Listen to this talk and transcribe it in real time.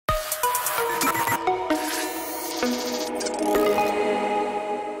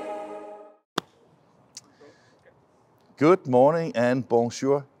Good morning and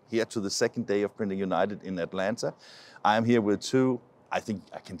bonjour here to the second day of Printing United in Atlanta. I am here with two, I think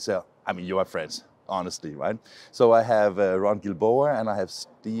I can tell, I mean, you are friends, honestly, right? So I have Ron Gilboa and I have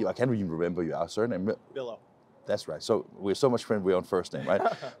Steve, I can't even remember your surname. Billow. That's right. So we're so much friends, we're on first name, right?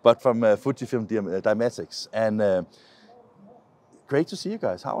 But from Fujifilm Dimatix. And great to see you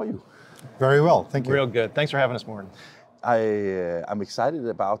guys. How are you? Very well, thank you. Real good. Thanks for having us, Morten. I'm excited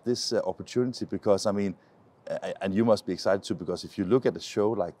about this opportunity because, I mean, and you must be excited too, because if you look at a show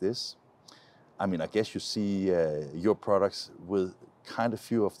like this, I mean, I guess you see your products with kind of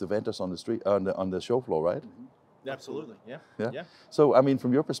few of the vendors on the street, on the show floor, right? Mm-hmm. Absolutely, yeah. So, I mean,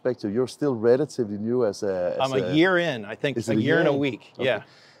 from your perspective, you're still relatively new as a... I'm a year in, I think, a year and a week, okay. Yeah.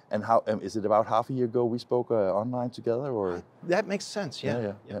 And how, is it about half a year ago we spoke online together, or? That makes sense,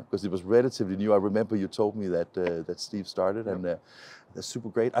 yeah. Because it was relatively new. I remember you told me that that Steve started, and that's super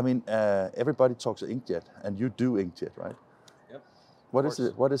great. I mean, everybody talks inkjet, and you do inkjet, right? Yep.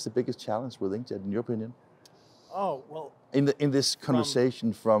 What is the biggest challenge with inkjet, in your opinion? Oh, well... In this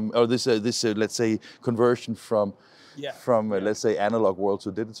conversation let's say, conversion from let's say, analog world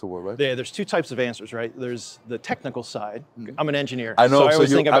to digital world, right? Yeah, there's two types of answers, right? There's the technical side. I'm an engineer. I know,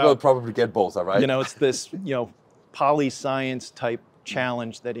 so I will probably get both, all right? You know, it's this, poly-science type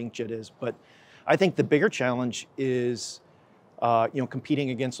challenge that inkjet is. But I think the bigger challenge is,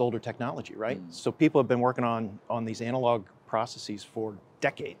 competing against older technology, right? So people have been working on these analog processes for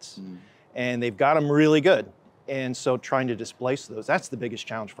decades, and they've got them really good. And so trying to displace those, that's the biggest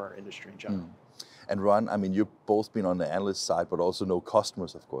challenge for our industry in general. And Ron, I mean, you've both been on the analyst side, but also know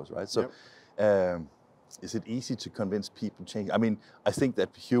customers, of course, right? So is it easy to convince people to change? I mean, I think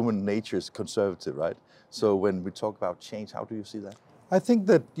that human nature is conservative, right? So when we talk about change, how do you see that? I think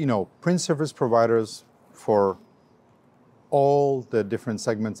that, print service providers for all the different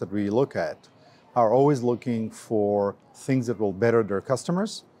segments that we look at are always looking for things that will better their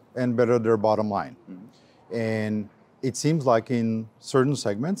customers and better their bottom line. And it seems like in certain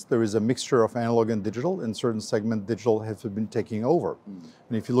segments, there is a mixture of analog and digital. In certain segments, digital has been taking over.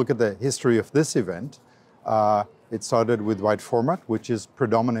 And if you look at the history of this event, it started with wide format, which is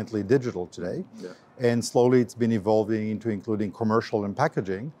predominantly digital today. And slowly it's been evolving into including commercial and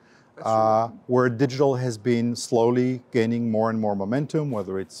packaging, where digital has been slowly gaining more and more momentum,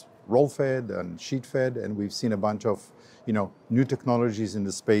 whether it's roll-fed and sheet-fed. And we've seen a bunch of new technologies in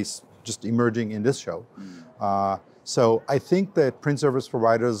the space just emerging in this show. So I think that print service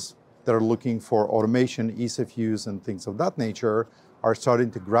providers that are looking for automation, ease of use, and things of that nature are starting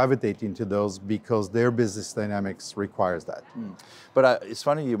to gravitate into those because their business dynamics requires that. But it's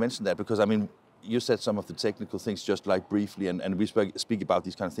funny you mentioned that, because I mean, you said some of the technical things just like briefly, and we speak about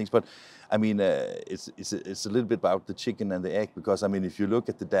these kind of things. But I mean, it's a little bit about the chicken and the egg, because I mean, if you look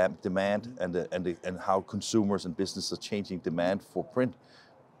at the demand and how consumers and businesses are changing demand for print,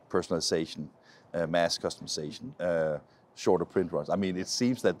 personalization, mass customization, shorter print runs. I mean, it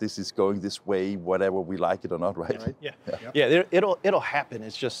seems that this is going this way, whatever we like it or not, right? Yeah, it'll happen.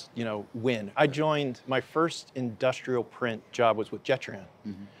 It's just, when. I joined, my first industrial print job was with Jetran.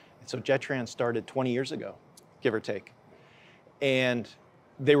 And so Jetran started 20 years ago, give or take. And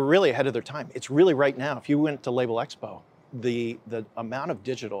they were really ahead of their time. It's really right now. If you went to Label Expo, the amount of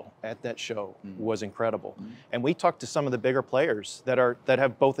digital at that show was incredible. And we talked to some of the bigger players that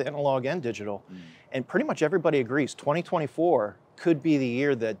have both analog and digital, and pretty much everybody agrees 2024 could be the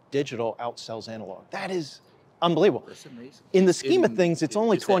year that digital outsells analog. That is unbelievable. That's amazing. In the scheme of things, it's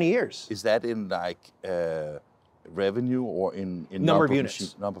only 20 years. Is that in like revenue or in number of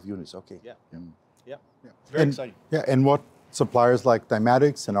units? Number of units, okay. Yeah. Very exciting. Yeah, and what suppliers like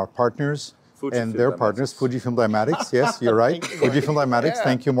Dimatix and our partners and their partners, Fujifilm Dimatix, yes, you're right, Fujifilm Dimatix,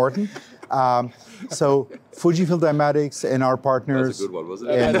 thank you, Morten. So Fujifilm Dimatix and our partners. That's a good one,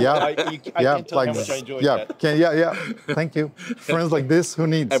 wasn't it? And I can't tell how much I enjoyed that. Thank you. Friends like this, who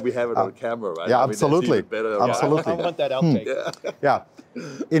needs? And we have it on camera, right? Yeah, I mean, absolutely. Absolutely. I want that outtake. Yeah.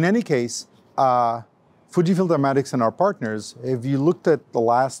 In any case, Fujifilm Dimatix and our partners, if you looked at the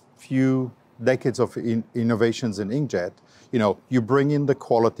last few decades of innovations in inkjet, you bring in the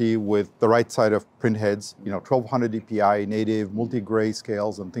quality with the right side of print heads, 1200 dpi, native, multi-gray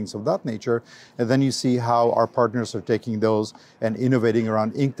scales, and things of that nature. And then you see how our partners are taking those and innovating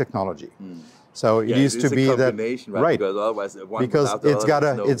around ink technology. So it used to be that, right? Because otherwise,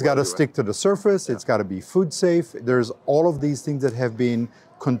 it's got to stick to the surface. It's got to be food safe. There's all of these things that have been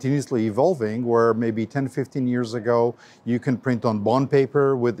continuously evolving, where maybe 10, 15 years ago, you can print on bond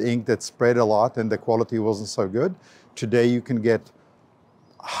paper with ink that spread a lot and the quality wasn't so good. Today, you can get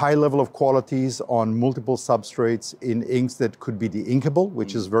high level of qualities on multiple substrates in inks that could be de-inkable,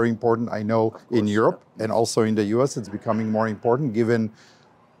 which is very important, I know, in Europe and also in the US. It's becoming more important given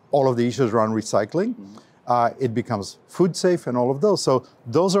all of the issues around recycling. It becomes food safe and all of those. So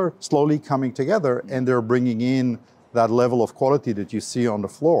those are slowly coming together, and they're bringing in that level of quality that you see on the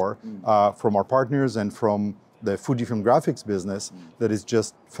floor from our partners and from the Fujifilm graphics business that is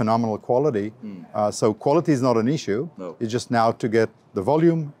just phenomenal quality. So quality is not an issue. No. It's just now to get the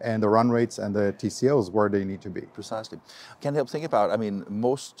volume and the run rates and the TCOs where they need to be. Precisely. Can't help think about, I mean,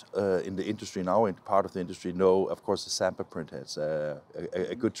 most in the industry now, in part of the industry, know, of course, the Samba printheads,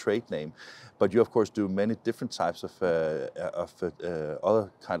 a good trade name. But you, of course, do many different types of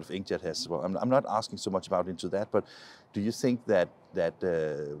other kind of inkjet heads as well. I'm not asking so much about into that, but do you think that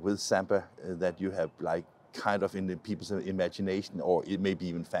with Samba that you have like kind of in the people's imagination, or it may be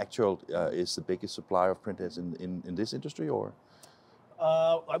even factual, is the biggest supplier of printheads in this industry, or?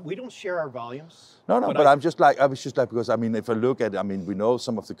 We don't share our volumes. No, but I was just like, because I mean, if I look at, I mean, we know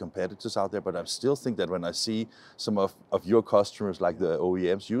some of the competitors out there, but I still think that when I see some of your customers, like the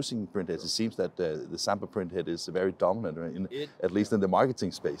OEMs using printheads, it seems that the Samba printhead is very dominant, at least in the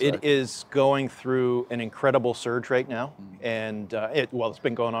marketing space. It is going through an incredible surge right now, and it's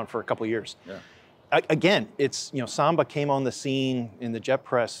been going on for a couple of years. Yeah. Again, it's, Samba came on the scene in the jet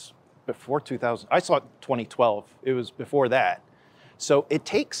press before 2000. I saw it 2012. It was before that. So it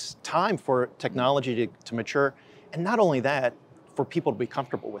takes time for technology to mature, and not only that, for people to be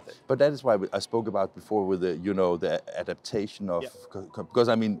comfortable with it. But that is why I spoke about before with the, the adaptation of, because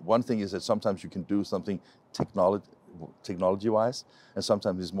I mean, one thing is that sometimes you can do something technology-wise, and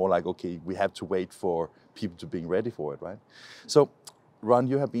sometimes it's more like, okay, we have to wait for people to be ready for it, right? So, Ron,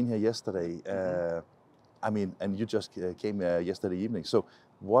 you have been here yesterday. I mean, and you just came yesterday evening. So,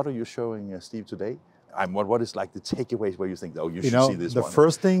 what are you showing Steve today? What is like the takeaways where you think, oh, you should see this one? The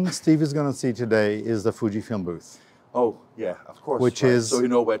first thing Steve is going to see today is the Fujifilm booth. Oh, yeah, of course. Which is... So you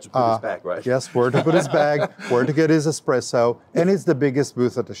know where to put his bag, right? Yes, where to put his bag, where to get his espresso, and it's the biggest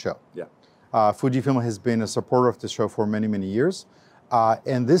booth at the show. Yeah. Fujifilm has been a supporter of the show for many, many years.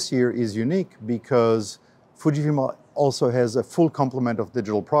 And this year is unique because Fujifilm also has a full complement of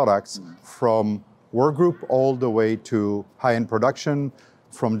digital products from workgroup all the way to high-end production,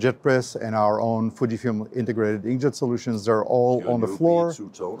 from JetPress and our own Fujifilm integrated inkjet solutions. They're all on the floor.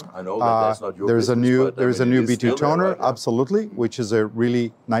 B2 toner. I know that that's not your there's business, there's a new B2 toner, there, right? absolutely, which is a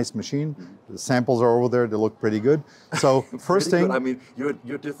really nice machine. The samples are over there. They look pretty good. So first thing, good. I mean,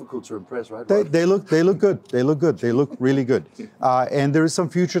 you're difficult to impress, right? They look good. They look good. They look really good. And there is some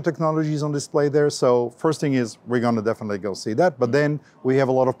future technologies on display there. So first thing is we're going to definitely go see that. But then we have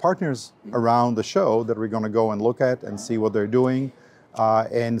a lot of partners around the show that we're going to go and look at and see what they're doing.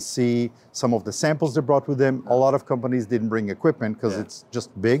 And see some of the samples they brought with them. A lot of companies didn't bring equipment because it's just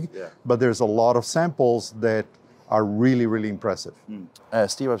big, but there's a lot of samples that are really, really impressive.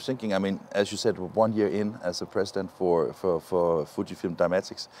 Steve, I was thinking, I mean, as you said, 1 year in as a president for Fujifilm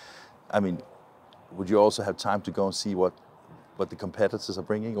Dimatix, I mean, would you also have time to go and see what the competitors are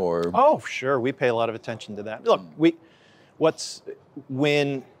bringing, or? Oh, sure, we pay a lot of attention to that. Look,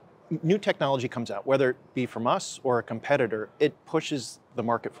 when new technology comes out, whether it be from us or a competitor, it pushes the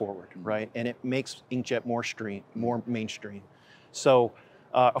market forward, right? And it makes inkjet more mainstream. So,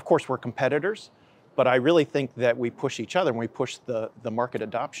 of course, we're competitors, but I really think that we push each other and we push the market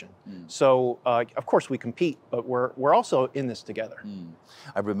adoption. So, of course, we compete, but we're also in this together.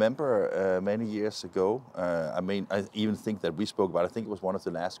 I remember many years ago, I mean, I even think that we spoke about, I think it was one of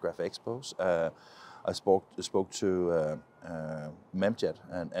the last Graph Expos, I spoke to Memjet,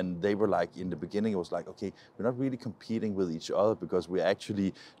 and they were like, in the beginning, it was like, okay, we're not really competing with each other because we're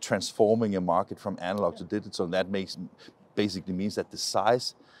actually transforming a market from analog to digital. And that basically means that the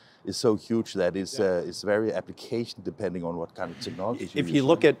size is so huge that it's very application depending on what kind of technology you use. If you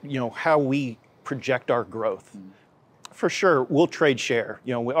look at how we project our growth, for sure we'll trade share.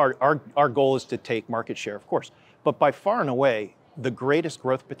 Our goal is to take market share, of course, but by far and away, the greatest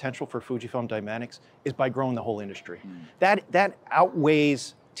growth potential for Fujifilm Dimatix is by growing the whole industry. That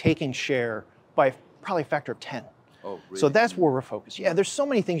outweighs taking share by probably a factor of 10. Oh, really? So that's where we're focused. Yeah, there's so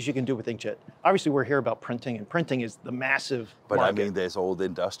many things you can do with inkjet. Obviously, we're here about printing, and printing is the massive market. I mean, there's all the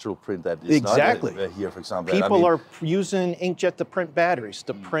industrial print that is not here, for example. People are using inkjet to print batteries,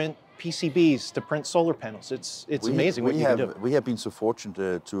 to print PCBs, to print solar panels. It's amazing what you can do. We have been so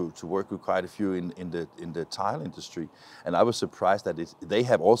fortunate to work with quite a few in the tile industry, and I was surprised that they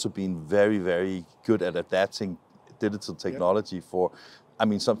have also been very, very good at adapting digital technology for. I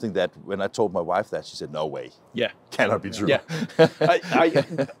mean, something that when I told my wife that, she said, "No way, Yeah. cannot be true." Yeah.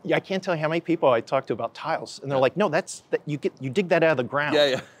 I can't tell you how many people I talk to about tiles, and they're like, "No, you dig that out of the ground."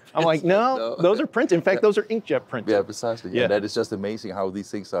 Yeah. I'm like, no, those are printed. In fact, those are inkjet printed. Yeah, precisely. Yeah. And that is just amazing how these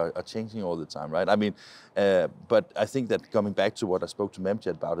things are changing all the time, right? I mean, but I think that coming back to what I spoke to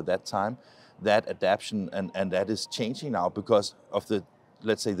Memjet about at that time, that adaptation and that is changing now because of the,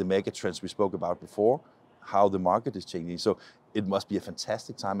 let's say, the mega trends we spoke about before, how the market is changing. So it must be a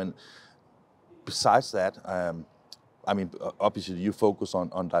fantastic time. And besides that, I mean, obviously you focus on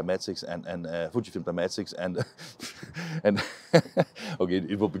Dimatix and Fujifilm Dimatix and okay,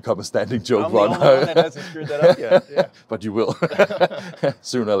 it will become a standing joke. I'm the only one that hasn't screwed that up yet. Yeah. But you will,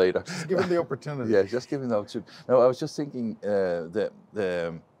 sooner or later. Just give him the opportunity. Yeah, just give him the opportunity. No, I was just thinking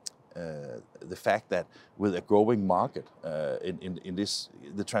the fact that with a growing market in this,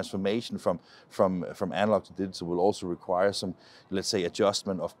 the transformation from analog to digital will also require some, let's say,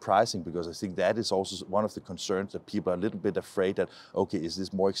 adjustment of pricing, because I think that is also one of the concerns that people are a little bit afraid that, okay, is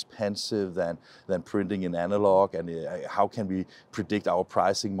this more expensive than printing in analog, and how can we predict our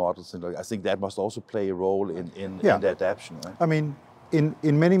pricing models? And I think that must also play a role in the adaptation, right? I mean,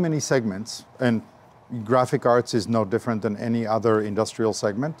 in many segments, and graphic arts is no different than any other industrial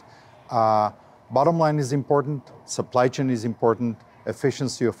segment. Bottom line is important, supply chain is important,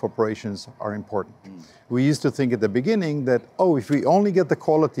 efficiency of operations are important. We used to think at the beginning that, oh, if we only get the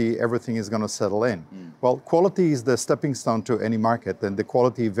quality, everything is going to settle in. Well, quality is the stepping stone to any market, and the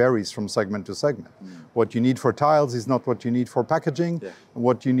quality varies from segment to segment. What you need for tiles is not what you need for packaging,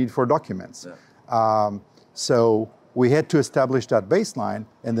 what you need for documents. So we had to establish that baseline,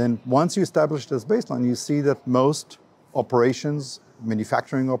 and then once you establish this baseline, you see that most operations,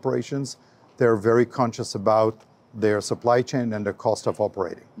 manufacturing operations, they're very conscious about their supply chain and the cost of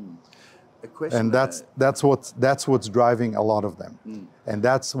operating. And that's what's driving a lot of them. And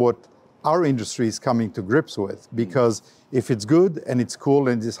that's what our industry is coming to grips with, because if it's good and it's cool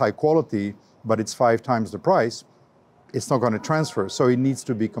and it's high quality, but it's 5 times the price, it's not going to transfer. So it needs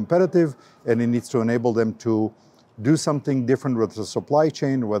to be competitive, and it needs to enable them to do something different with the supply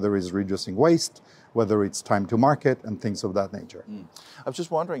chain, whether it's reducing waste, whether it's time to market, and things of that nature. I was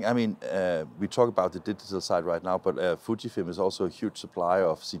just wondering, I mean, we talk about the digital side right now, but Fujifilm is also a huge supplier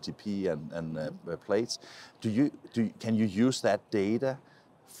of CTP and plates. Can you use that data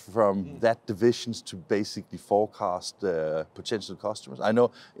from that divisions to basically forecast potential customers? I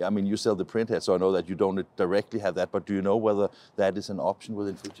know, I mean, you sell the printhead, so I know that you don't directly have that, but do you know whether that is an option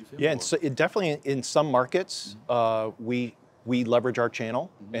within Fujifilm? Yeah, and so definitely in some markets, we leverage our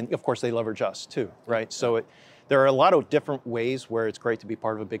channel, and of course they leverage us too, right? So there are a lot of different ways where it's great to be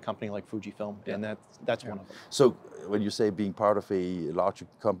part of a big company like Fujifilm, and that's one of them. So when you say being part of a larger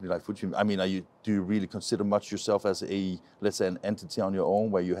company like Fujifilm, I mean, do you really consider much yourself as let's say, an entity on your own,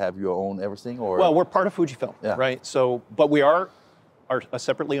 where you have your own everything, or? Well, we're part of Fujifilm, right? So, but we are a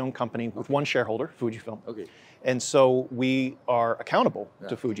separately owned company with one shareholder, Fujifilm. Okay. And so we are accountable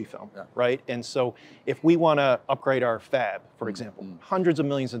to Fujifilm, right? And so if we want to upgrade our fab, for example, hundreds of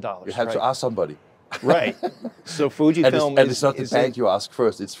millions of dollars. You have to ask somebody. Right. So Fujifilm and it's not the bank you ask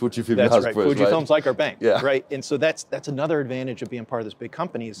first, it's Fujifilm you ask right. first. Fujifilm's like our bank, Yeah. right? And so that's another advantage of being part of this big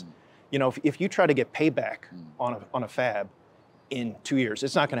company is, you know, if you try to get payback on a fab in 2 years,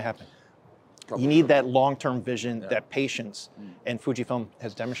 it's not going to happen. You need that long-term vision, that patience, and Fujifilm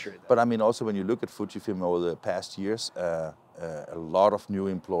has demonstrated that. But I mean, also when you look at Fujifilm over the past years, a lot of new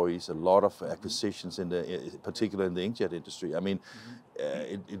employees, a lot of acquisitions particularly in the inkjet industry. I mean,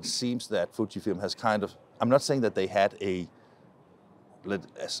 it seems that Fujifilm has kind of, I'm not saying that they had a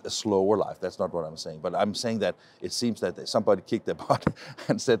slower life, that's not what I'm saying, but I'm saying that it seems that somebody kicked their butt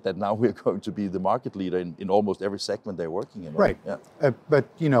and said that now we're going to be the market leader in almost every segment they're working in. Right. Yeah. But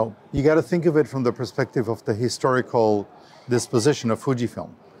you know, you got to think of it from the perspective of the historical disposition of Fujifilm.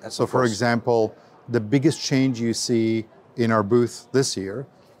 So for example, the biggest change you see in our booth this year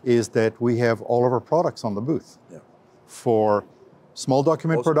is that we have all of our products on the booth. For small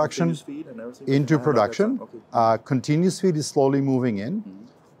document Also production continuous feed and everything? into production. Continuous feed is slowly moving in.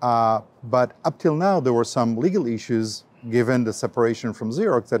 But up till now, there were some legal issues given the separation from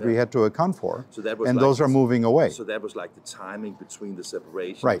Xerox that we had to account for. So that was and like those are moving away. So that was like the timing between the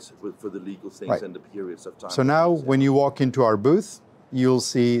separations for the legal things and the periods of time. So now when you walk into our booth, you'll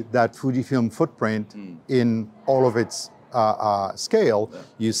see that Fujifilm footprint in all of its scale.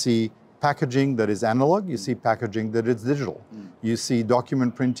 You see packaging that is analog, you see packaging that is digital. You see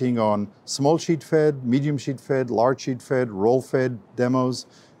document printing on small sheet fed, medium sheet fed, large sheet fed, roll fed demos.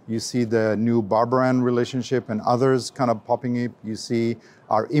 You see the new Barbaran relationship and others kind of popping up. You see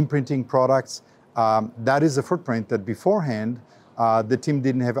our imprinting products. That is a footprint that beforehand the team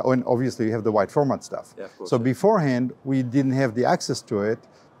didn't have, and obviously you have the wide format stuff. Yeah, of course, so yeah. beforehand, we didn't have the access to it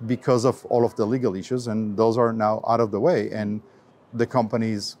because of all of the legal issues, and those are now out of the way. And the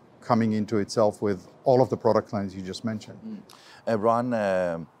company's coming into itself with all of the product lines you just mentioned. Ron,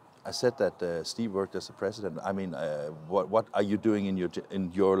 I said that Steve worked as a president. I mean, what are you doing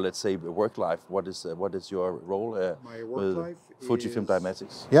in your let's say work life? What is your role My work with life Fujifilm is-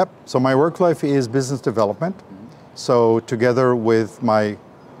 Dimatix? Yep. So my work life is business development. So together with my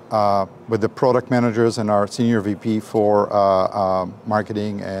with the product managers and our senior VP for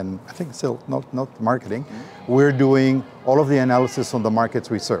marketing, and I think still not marketing, we're doing all of the analysis on the markets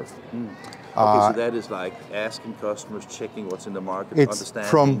we serve. Okay, so that is like asking customers, checking what's in the market, It's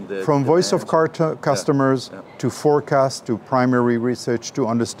understanding the from voice of demands. customers Yeah. to forecast to primary research to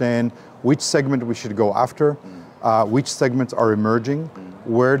understand which segment we should go after, which segments are emerging,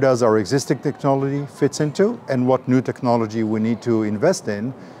 where does our existing technology fits into, and what new technology we need to invest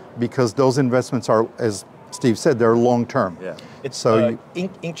in, because those investments are, as Steve said, they're long term. Yeah. It's So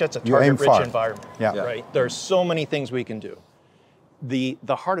inkjet's a you aim target-rich far. environment, Yeah. Yeah. right? There's so many things we can do. The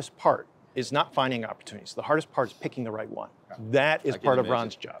hardest part is not finding opportunities. The hardest part is picking the right one. That is I can part of imagine.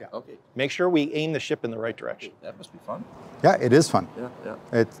 Ron's job. Yeah. Okay. Make sure we aim the ship in the right direction. That must be fun. Yeah, it is fun. Yeah,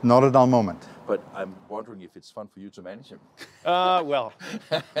 yeah. It's not a dull moment. But I'm wondering if it's fun for you to manage him. Well,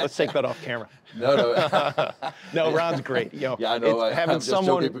 let's take that off camera. No, no. No, Ron's great. You know, Yeah, I know. it's having I'm just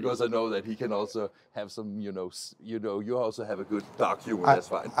someone. joking because I know that he can also have some, you also have a good dark humor. That's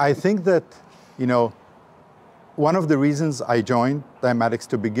fine. I think that, one of the reasons I joined Dimatix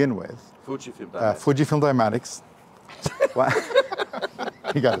to begin with, Fujifilm Dimatix. Fujifilm Dimatix.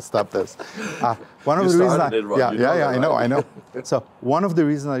 You got to stop this. One of You the reasons, started it, Ron. yeah, You know that, I right? know. So one of the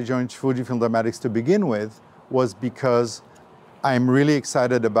reasons I joined Fujifilm Dimatix to begin with was because I'm really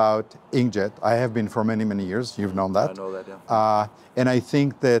excited about inkjet. I have been for many, many years. You've known that. I know that, yeah. And I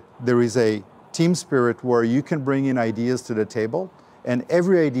think that there is a team spirit where you can bring in ideas to the table, and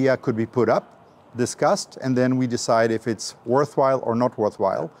every idea could be put up, discussed, and then we decide if it's worthwhile or not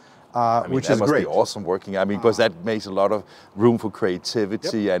worthwhile, which that is must great. be awesome working. I mean, because that makes a lot of room for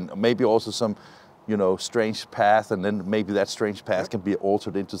creativity and maybe also some, strange path, and then maybe that strange path can be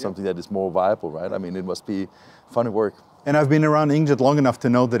altered into something that is more viable, right? I mean, it must be funny work. And I've been around inkjet long enough to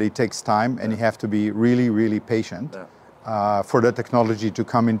know that it takes time, and you have to be really, really patient for the technology to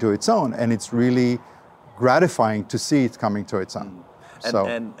come into its own, and it's really gratifying to see it coming to its own.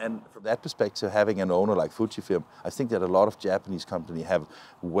 And from that perspective, having an owner like Fujifilm, I think that a lot of Japanese companies have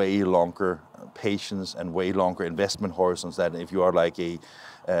way longer patience and way longer investment horizons than if you are like a,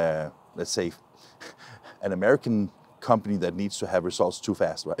 let's say, an American company that needs to have results too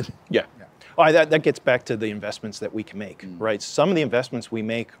fast, right? Yeah. Oh, that gets back to the investments that we can make, right? Some of the investments we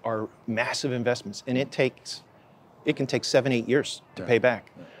make are massive investments, and it can take 7-8 years to pay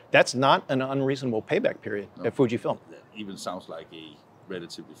back. Yeah. That's not an unreasonable payback period at Fujifilm. That even sounds like a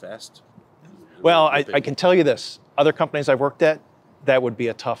relatively fast. Well, I can tell you this: other companies I've worked at, that would be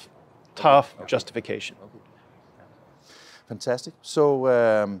a tough justification. Okay. Fantastic.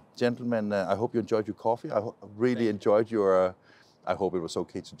 So, gentlemen, I hope you enjoyed your coffee. I really enjoyed your. I hope it was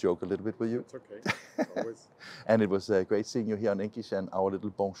okay to joke a little bit with you. It's okay. Always. And it was great seeing you here on INKISH and our little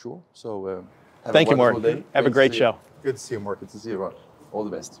Bonjour. So, thank you, Morten. Have a great show. Good to see you, Morten. Good to see you, Ron. All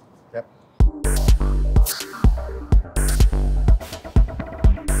the best. Yep.